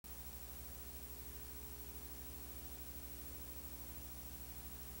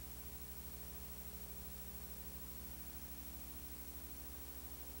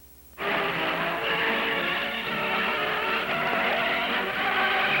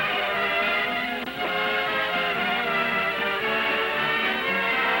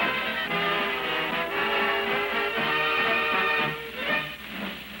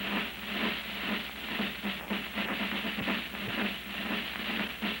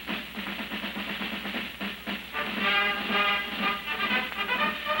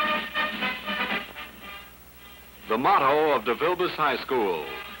motto of DeVilbiss High School,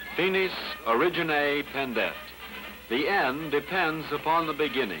 Finis Origine Pendet. The end depends upon the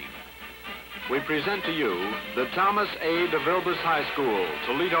beginning. We present to you the Thomas A. DeVilbiss High School,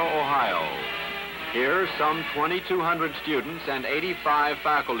 Toledo, Ohio. Here, some 2,200 students and 85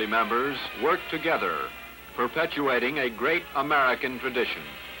 faculty members work together, perpetuating a great American tradition,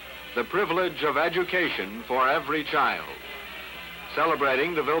 the privilege of education for every child.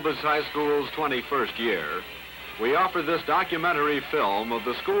 Celebrating DeVilbiss High School's 21st year, we offer this documentary film of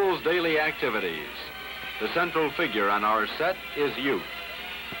the school's daily activities. The central figure on our set is youth.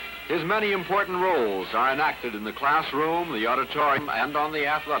 His many important roles are enacted in the classroom, the auditorium, and on the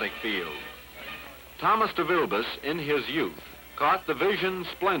athletic field. Thomas DeVilbiss, in his youth, caught the vision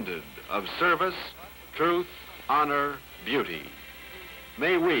splendid of service, truth, honor, beauty.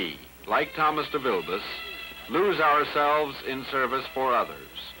 May we, like Thomas DeVilbiss, lose ourselves in service for others,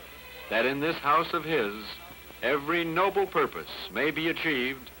 that in this house of his, every noble purpose may be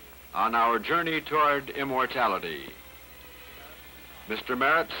achieved on our journey toward immortality. Mr.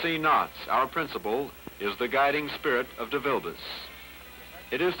 Merritt C. Knotts, our principal, is the guiding spirit of DeVilbiss.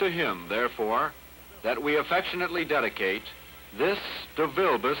 It is to him, therefore, that we affectionately dedicate this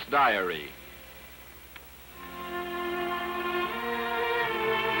DeVilbiss Diary.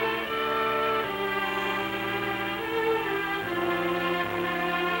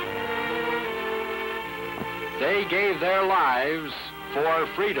 They gave their lives for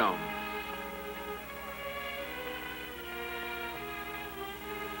freedom.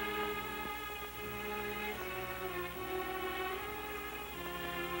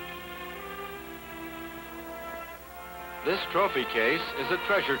 This trophy case is a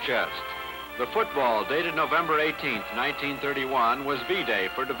treasure chest. The football dated November 18th, 1931 was V-Day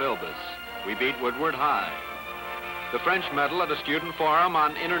for DeVilbiss. We beat Woodward High. The French medal at a student forum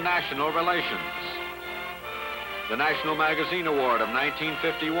on international relations. The National Magazine Award of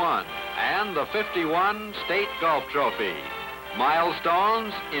 1951, and the 51 State Golf Trophy.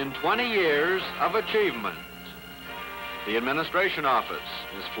 Milestones in 20 years of achievement. The Administration Office,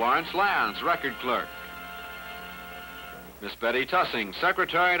 Miss Florence Lance, Record Clerk. Miss Betty Tussing,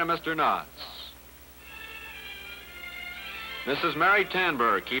 Secretary to Mr. Knotts. Mrs. Mary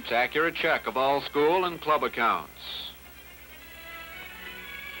Tanber keeps accurate check of all school and club accounts.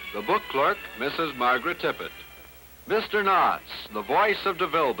 The Book Clerk, Mrs. Margaret Tippett. Mr. Knotts, the voice of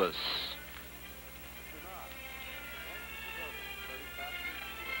DeVilbiss.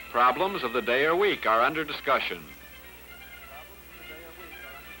 Problems of the day or week are under discussion.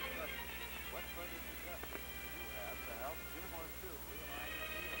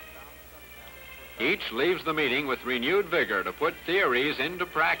 Each leaves the meeting with renewed vigor to put theories into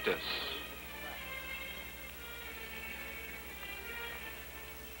practice.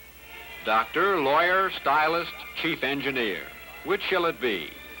 Doctor, lawyer, stylist, chief engineer. Which shall it be?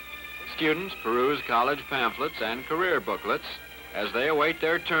 Students peruse college pamphlets and career booklets as they await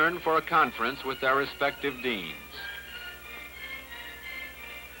their turn for a conference with their respective deans.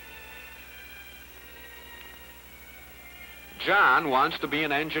 John wants to be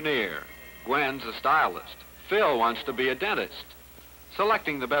an engineer. Gwen's a stylist. Phil wants to be a dentist.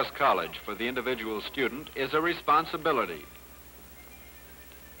 Selecting the best college for the individual student is a responsibility.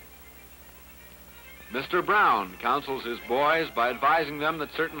 Mr. Brown counsels his boys by advising them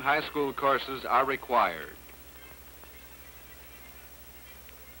that certain high school courses are required.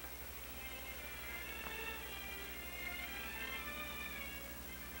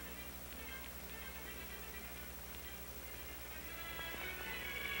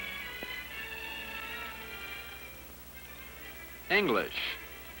 English,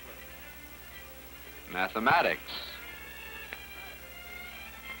 mathematics,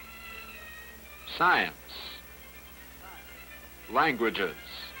 science, languages.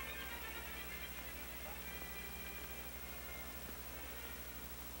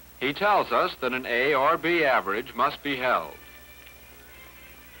 He tells us that an A or B average must be held.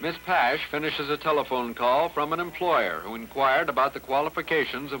 Miss Pash finishes a telephone call from an employer who inquired about the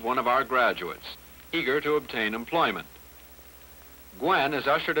qualifications of one of our graduates, eager to obtain employment. Gwen is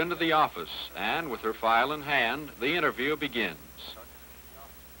ushered into the office, and with her file in hand, the interview begins.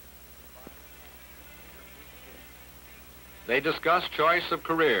 They discuss choice of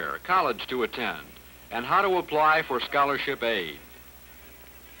career, college to attend, and how to apply for scholarship aid.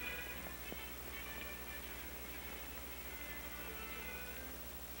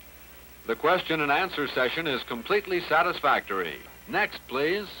 The question and answer session is completely satisfactory. Next,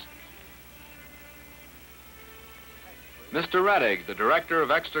 please. Mr. Reddig, the Director of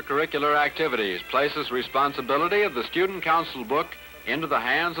Extracurricular Activities, places responsibility of the Student Council book into the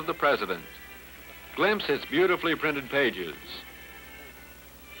hands of the President. Glimpse its beautifully printed pages.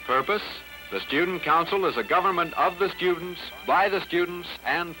 Purpose: the Student Council is a government of the students, by the students,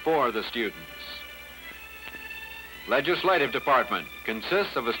 and for the students. Legislative Department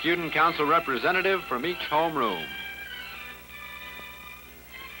consists of a Student Council representative from each homeroom.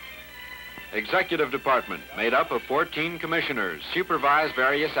 Executive Department, made up of 14 commissioners, supervise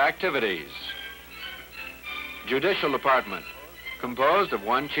various activities. Judicial Department, composed of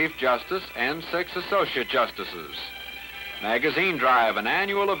 1 Chief Justice and 6 Associate Justices. Magazine Drive, an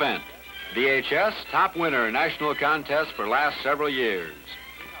annual event. VHS, top winner, national contest for last several years.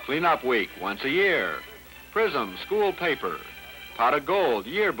 Cleanup Week, once a year. Prism, school paper. Pot of Gold,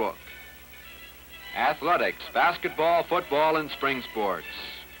 yearbook. Athletics, basketball, football, and spring sports.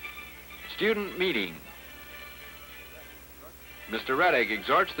 Student meeting. Mr. Reddick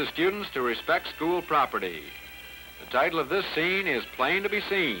exhorts the students to respect school property. The title of this scene is plain to be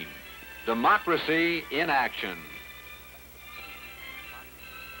seen: Democracy in Action.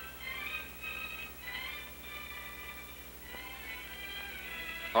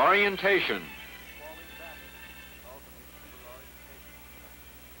 Orientation.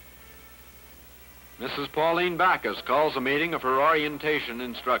 Mrs. Pauline Backus calls a meeting of her orientation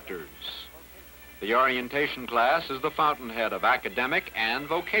instructors. The orientation class is the fountainhead of academic and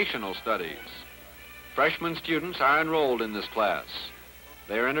vocational studies. Freshman students are enrolled in this class.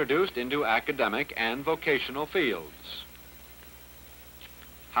 They are introduced into academic and vocational fields.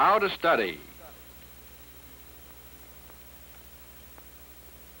 How to study.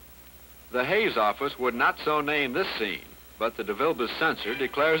 The Hayes office would not so name this scene, but the DeVilbiss censor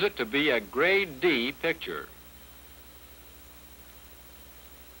declares it to be a grade D picture.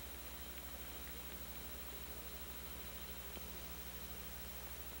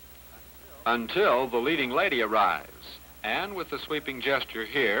 Until the leading lady arrives, and with a sweeping gesture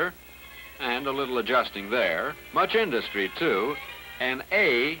here, and a little adjusting there, much industry too, an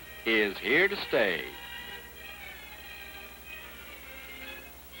A is here to stay.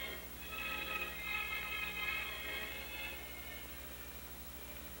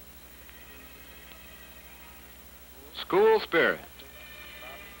 School spirit.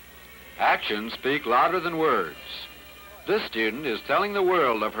 Actions speak louder than words. This student is telling the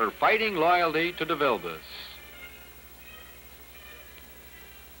world of her fighting loyalty to DeVilbiss.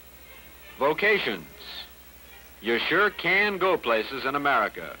 Vocations. You sure can go places in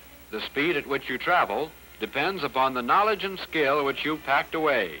America. The speed at which you travel depends upon the knowledge and skill which you've packed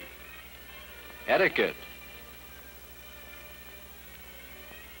away. Etiquette.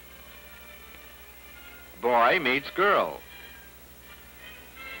 Boy meets girl.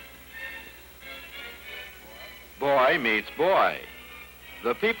 Boy meets boy.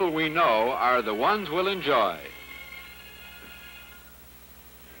 The people we know are the ones we'll enjoy.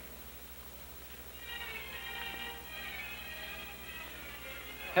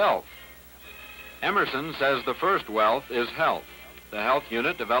 Health. Emerson says the first wealth is health. The health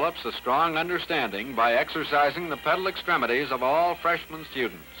unit develops a strong understanding by exercising the pedal extremities of all freshman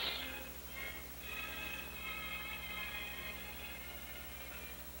students.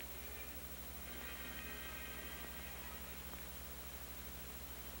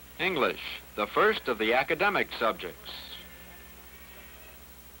 English, the first of the academic subjects.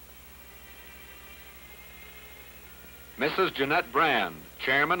 Mrs. Jeanette Brand,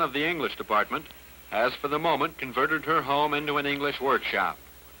 chairman of the English department, has for the moment converted her home into an English workshop.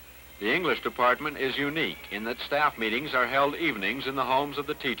 The English department is unique in that staff meetings are held evenings in the homes of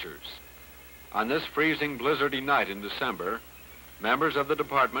the teachers. On this freezing, blizzardy night in December, members of the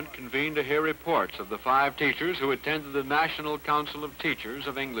department convened to hear reports of the 5 teachers who attended the National Council of Teachers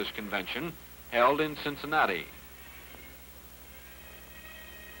of English Convention held in Cincinnati.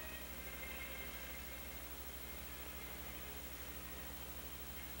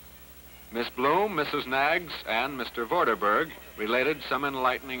 Miss Bloom, Mrs. Knaggs, and Mr. Vorderberg related some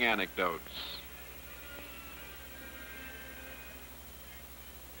enlightening anecdotes.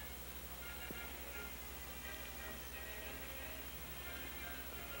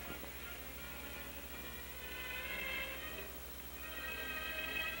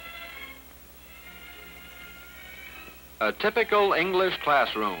 A typical English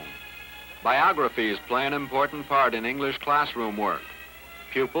classroom. Biographies play an important part in English classroom work.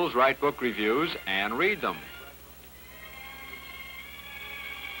 Pupils write book reviews and read them.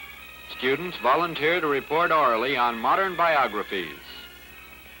 Students volunteer to report orally on modern biographies.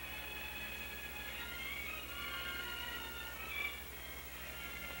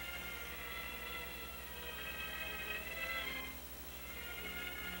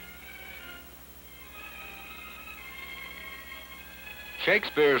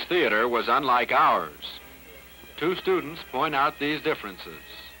 Shakespeare's theater was unlike ours. Two students point out these differences.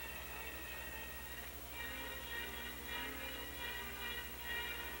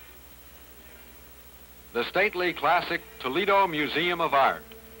 The stately classic Toledo Museum of Art.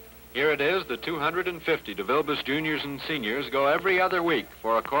 Here it is, the 250 DeVilbiss juniors and seniors go every other week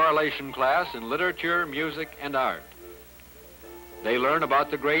for a correlation class in literature, music, and art. They learn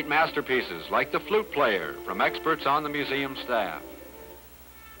about the great masterpieces, like the flute player, from experts on the museum staff.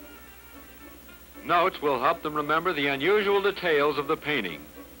 Notes will help them remember the unusual details of the painting.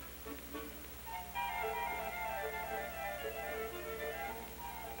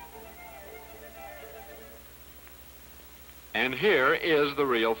 And here is the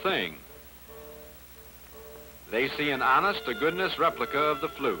real thing. They see an honest-to-goodness replica of the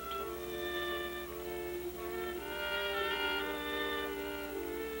flute.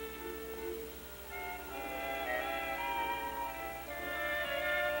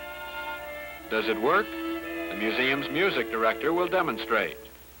 Does it work? The museum's music director will demonstrate.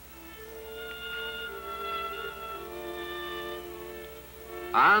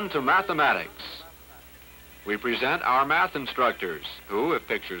 On to mathematics. We present our math instructors, who, if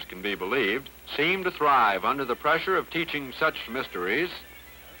pictures can be believed, seem to thrive under the pressure of teaching such mysteries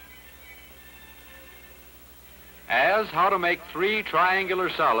as how to make three triangular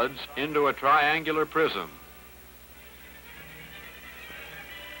solids into a triangular prism.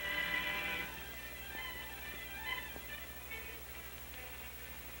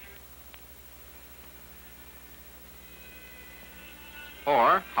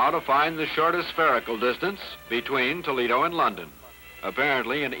 Or how to find the shortest spherical distance between Toledo and London.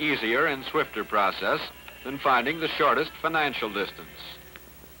 Apparently an easier and swifter process than finding the shortest financial distance.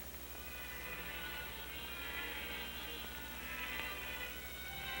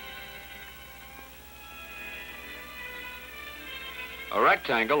 A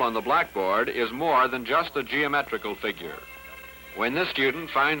rectangle on the blackboard is more than just a geometrical figure. When this student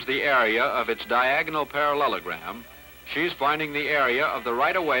finds the area of its diagonal parallelogram, she's finding the area of the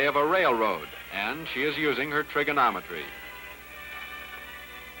right-of-way of a railroad, and she is using her trigonometry.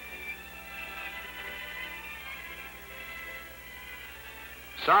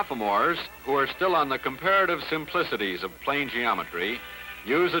 Sophomores, who are still on the comparative simplicities of plane geometry,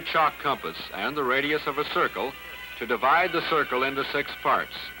 use a chalk compass and the radius of a circle to divide the circle into 6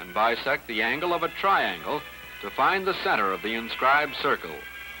 parts and bisect the angle of a triangle to find the center of the inscribed circle.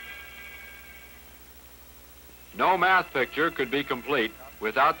 No math picture could be complete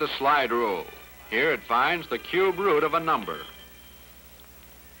without the slide rule. Here it finds the cube root of a number.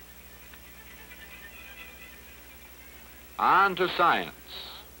 On to science.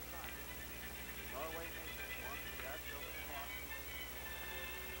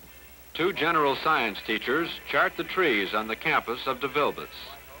 Two general science teachers chart the trees on the campus of DeVilbiss.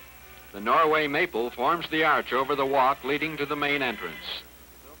 The Norway maple forms the arch over the walk leading to the main entrance.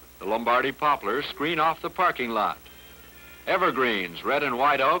 The Lombardy poplars screen off the parking lot. Evergreens, red and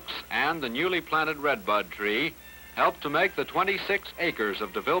white oaks, and the newly planted redbud tree help to make the 26 acres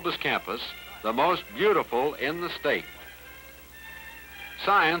of DeVilbiss campus the most beautiful in the state.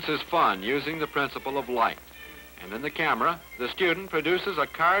 Science is fun using the principle of light. And in the camera, the student produces a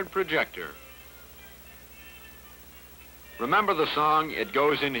card projector. Remember the song, "It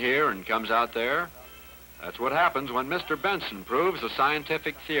Goes in Here and Comes Out There"? That's what happens when Mr. Benson proves a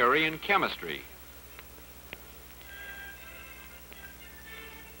scientific theory in chemistry.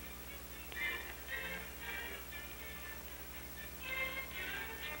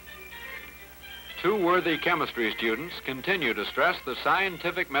 Two worthy chemistry students continue to stress the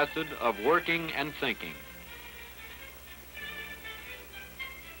scientific method of working and thinking.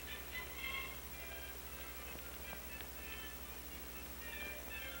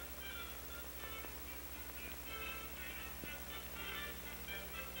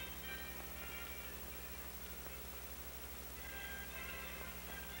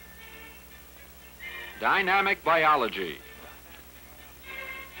 Dynamic biology.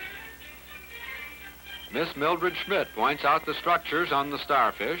 Miss Mildred Schmidt points out the structures on the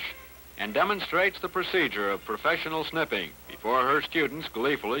starfish and demonstrates the procedure of professional snipping before her students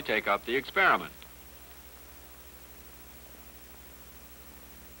gleefully take up the experiment.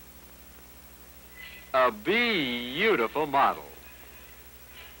 A beautiful model.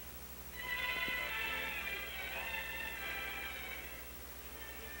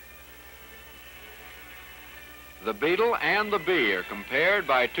 The beetle and the bee are compared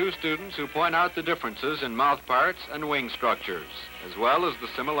by two students who point out the differences in mouth parts and wing structures, as well as the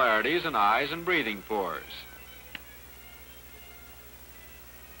similarities in eyes and breathing pores.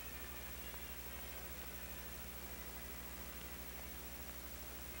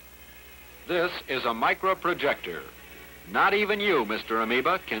 This is a microprojector. Not even you, Mr.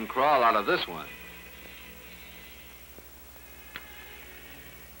 Amoeba, can crawl out of this one.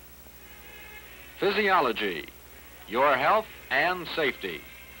 Physiology, your health and safety.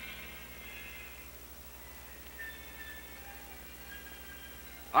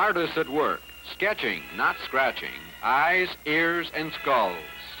 Artists at work, sketching, not scratching, eyes, ears, and skulls.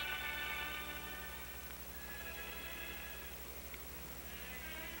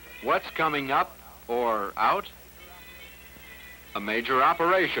 What's coming up or out? A major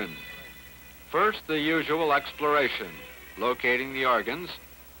operation. First, the usual exploration, locating the organs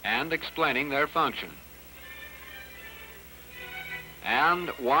and explaining their function. And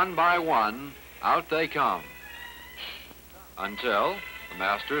one by one, out they come, until the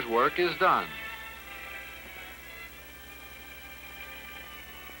master's work is done.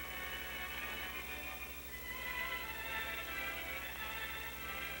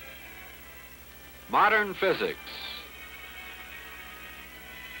 Modern physics.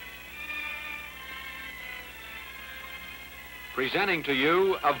 Presenting to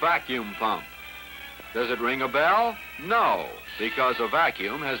you a vacuum pump. Does it ring a bell? No, because a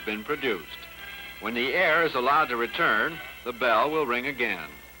vacuum has been produced. When the air is allowed to return, the bell will ring again.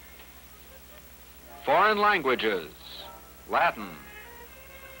 Foreign languages. Latin.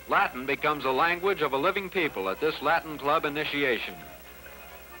 Latin becomes a language of a living people at this Latin Club initiation.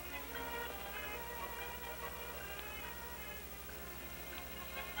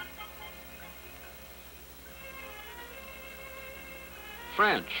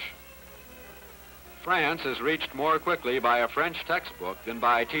 French. France is reached more quickly by a French textbook than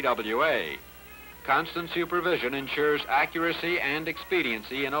by TWA. Constant supervision ensures accuracy and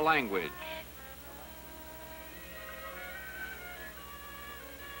expediency in a language.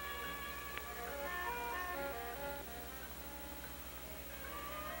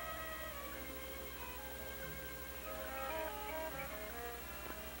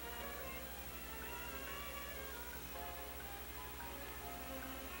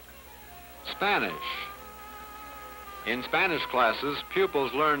 Spanish. In Spanish classes,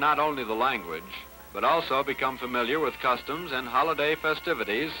 pupils learn not only the language, but also become familiar with customs and holiday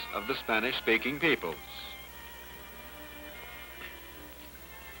festivities of the Spanish-speaking peoples.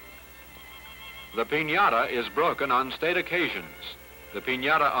 The piñata is broken on state occasions. The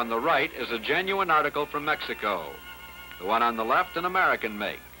piñata on the right is a genuine article from Mexico. The one on the left, an American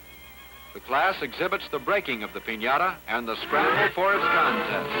make. The class exhibits the breaking of the piñata and the scramble for its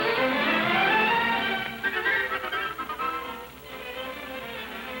contents.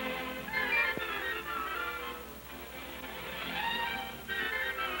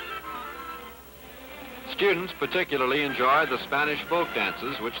 Students particularly enjoy the Spanish folk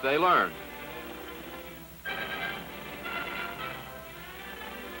dances which they learn.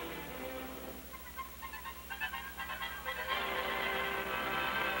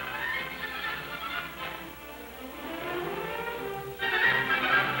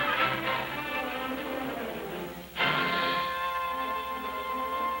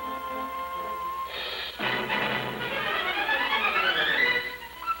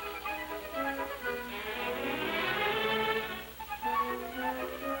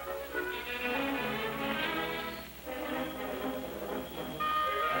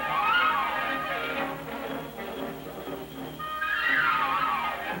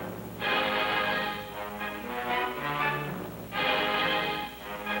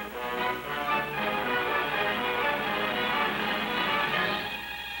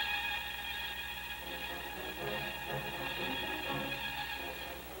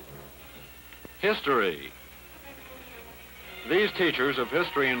 History. These teachers of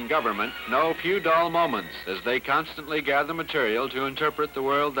history and government know few dull moments as they constantly gather material to interpret the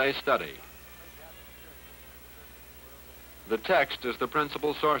world they study. The text is the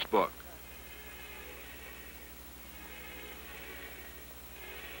principal source book.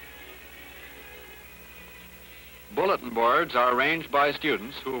 Bulletin boards are arranged by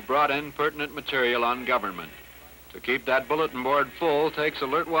students who have brought in pertinent material on government. To keep that bulletin board full takes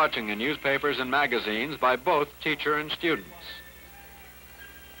alert watching in newspapers and magazines by both teacher and students.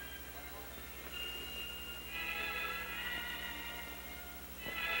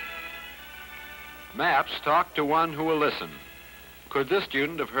 Maps talk to one who will listen. Could this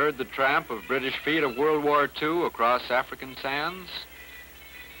student have heard the tramp of British feet of World War II across African sands?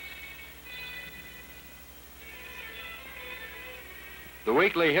 The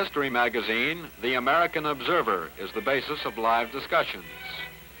weekly history magazine, The American Observer, is the basis of live discussions.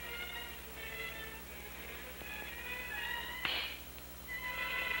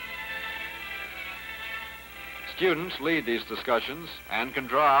 Students lead these discussions and can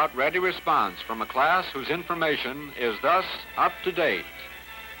draw out ready response from a class whose information is thus up to date.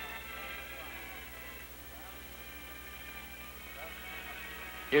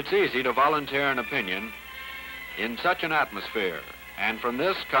 It's easy to volunteer an opinion in such an atmosphere, and from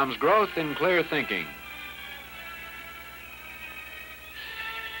this comes growth in clear thinking.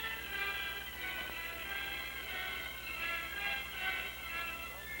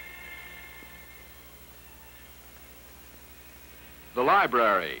 The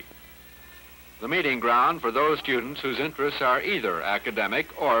library, the meeting ground for those students whose interests are either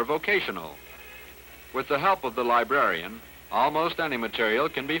academic or vocational. With the help of the librarian, almost any material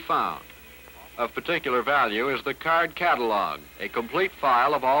can be found. Of particular value is the card catalog, a complete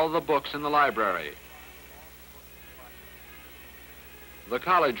file of all the books in the library. The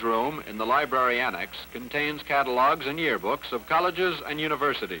college room in the library annex contains catalogs and yearbooks of colleges and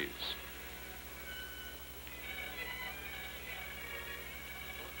universities.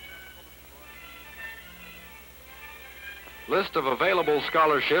 List of available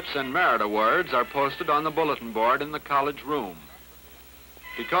scholarships and merit awards are posted on the bulletin board in the college room.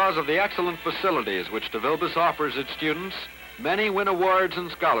 Because of the excellent facilities which DeVilbiss offers its students, many win awards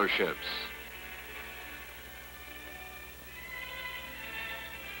and scholarships.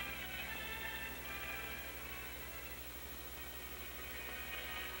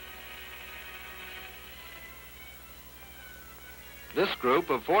 This group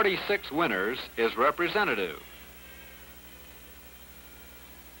of 46 winners is representative.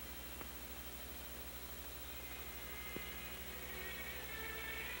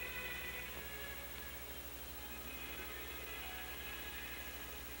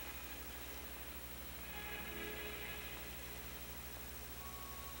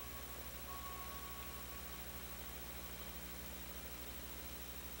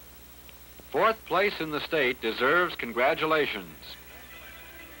 Fourth place in the state deserves congratulations.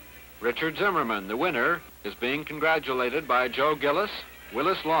 Richard Zimmerman, the winner, is being congratulated by Joe Gillis,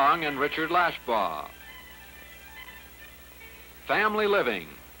 Willis Long, and Richard Lashbaugh. Family living.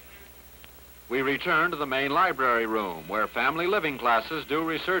 We return to the main library room where family living classes do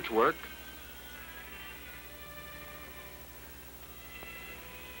research work.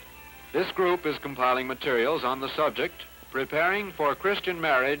 This group is compiling materials on the subject, Preparing for Christian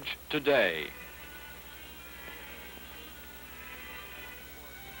Marriage Today.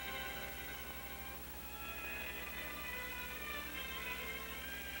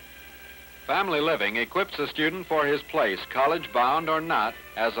 Family living equips a student for his place, college-bound or not,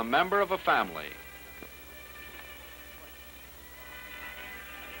 as a member of a family.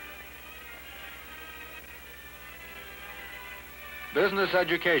 Business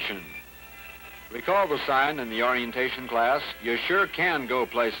education. Recall the sign in the orientation class, "You sure can go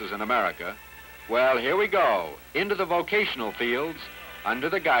places in America." Well, here we go, into the vocational fields under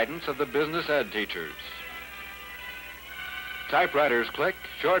the guidance of the business ed teachers. Typewriters click,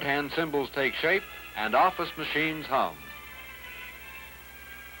 shorthand symbols take shape, and office machines hum.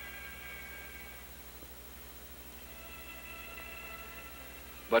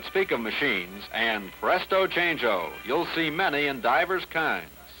 But speak of machines, and presto changeo, you'll see many in divers kinds.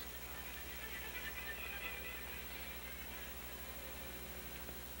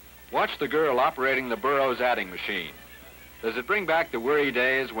 Watch the girl operating the Burroughs adding machine. Does it bring back the weary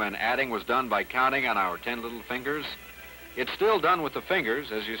days when adding was done by counting on our 10 little fingers? It's still done with the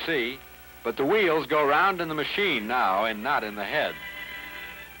fingers, as you see, but the wheels go round in the machine now and not in the head.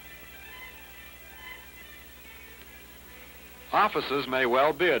 Offices may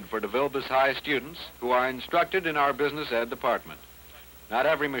well bid for DeVilbiss High students who are instructed in our business ed department. Not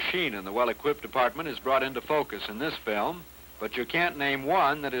every machine in the well-equipped department is brought into focus in this film, but you can't name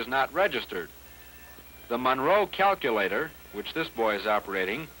one that is not registered. The Monroe calculator, which this boy is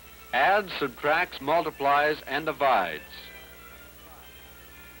operating, adds, subtracts, multiplies, and divides.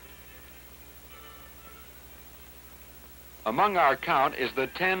 Among our count is the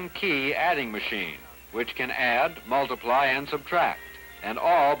 10-key adding machine, which can add, multiply, and subtract, and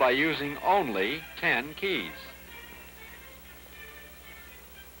all by using only 10 keys.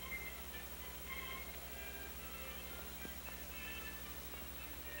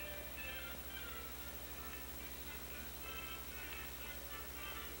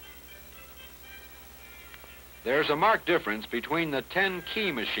 There's a marked difference between the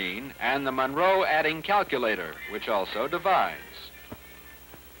 10-key machine and the Monroe adding calculator, which also divides.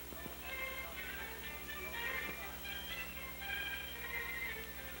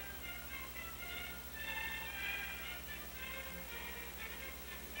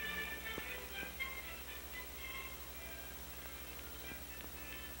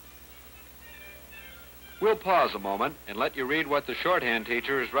 We'll pause a moment and let you read what the shorthand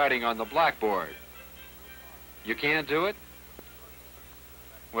teacher is writing on the blackboard. You can't do it?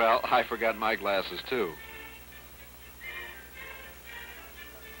 Well, I forgot my glasses too.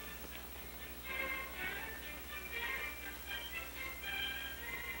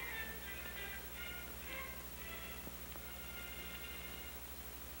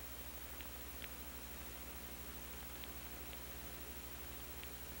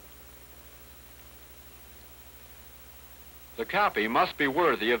 The copy must be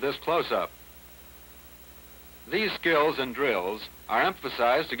worthy of this close-up. These skills and drills are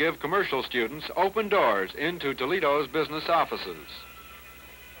emphasized to give commercial students open doors into Toledo's business offices.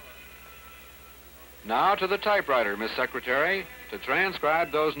 Now to the typewriter, Miss Secretary, to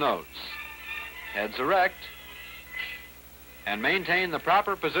transcribe those notes. Heads erect, and maintain the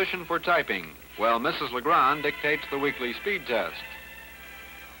proper position for typing while Mrs. Legrand dictates the weekly speed test.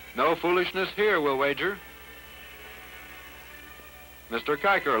 No foolishness here, we'll wager. Mr.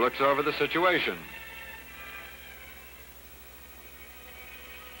 Kiker looks over the situation.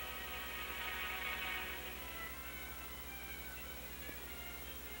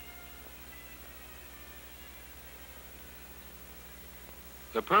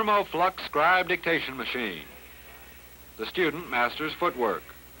 The Permoflux scribe dictation machine. The student masters footwork.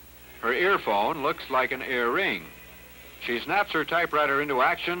 Her earphone looks like an ear ring. She snaps her typewriter into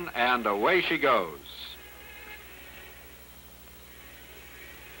action, and away she goes.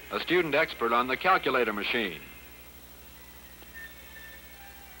 A student expert on the calculator machine.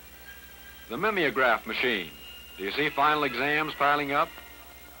 The mimeograph machine. Do you see final exams piling up?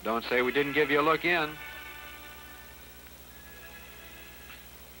 Don't say we didn't give you a look in.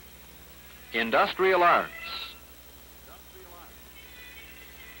 Industrial arts.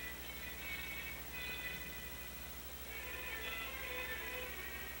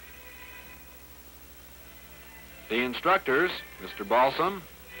 The instructors, Mr. Balsam,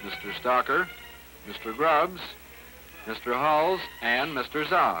 Mr. Stalker, Mr. Grubbs, Mr. Hulls, and Mr.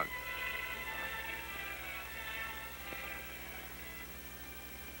 Zog.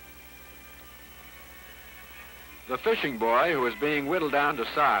 The fishing boy, who is being whittled down to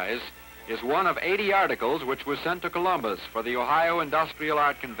size, is one of 80 articles which was sent to Columbus for the Ohio Industrial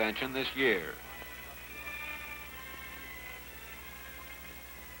Art Convention this year.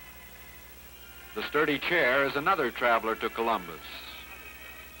 The sturdy chair is another traveler to Columbus.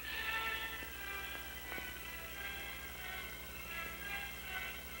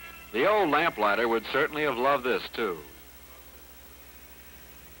 The old lamplighter would certainly have loved this, too.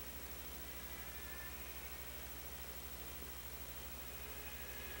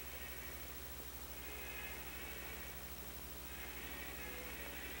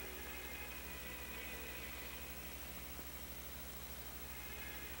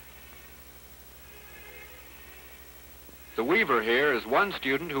 The weaver here is one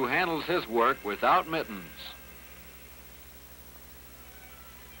student who handles his work without mittens.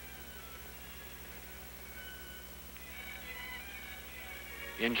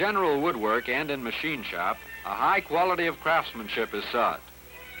 In general woodwork and in machine shop, a high quality of craftsmanship is sought.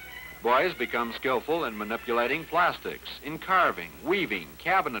 Boys become skillful in manipulating plastics, in carving, weaving,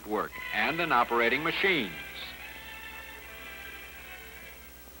 cabinet work, and in operating machines.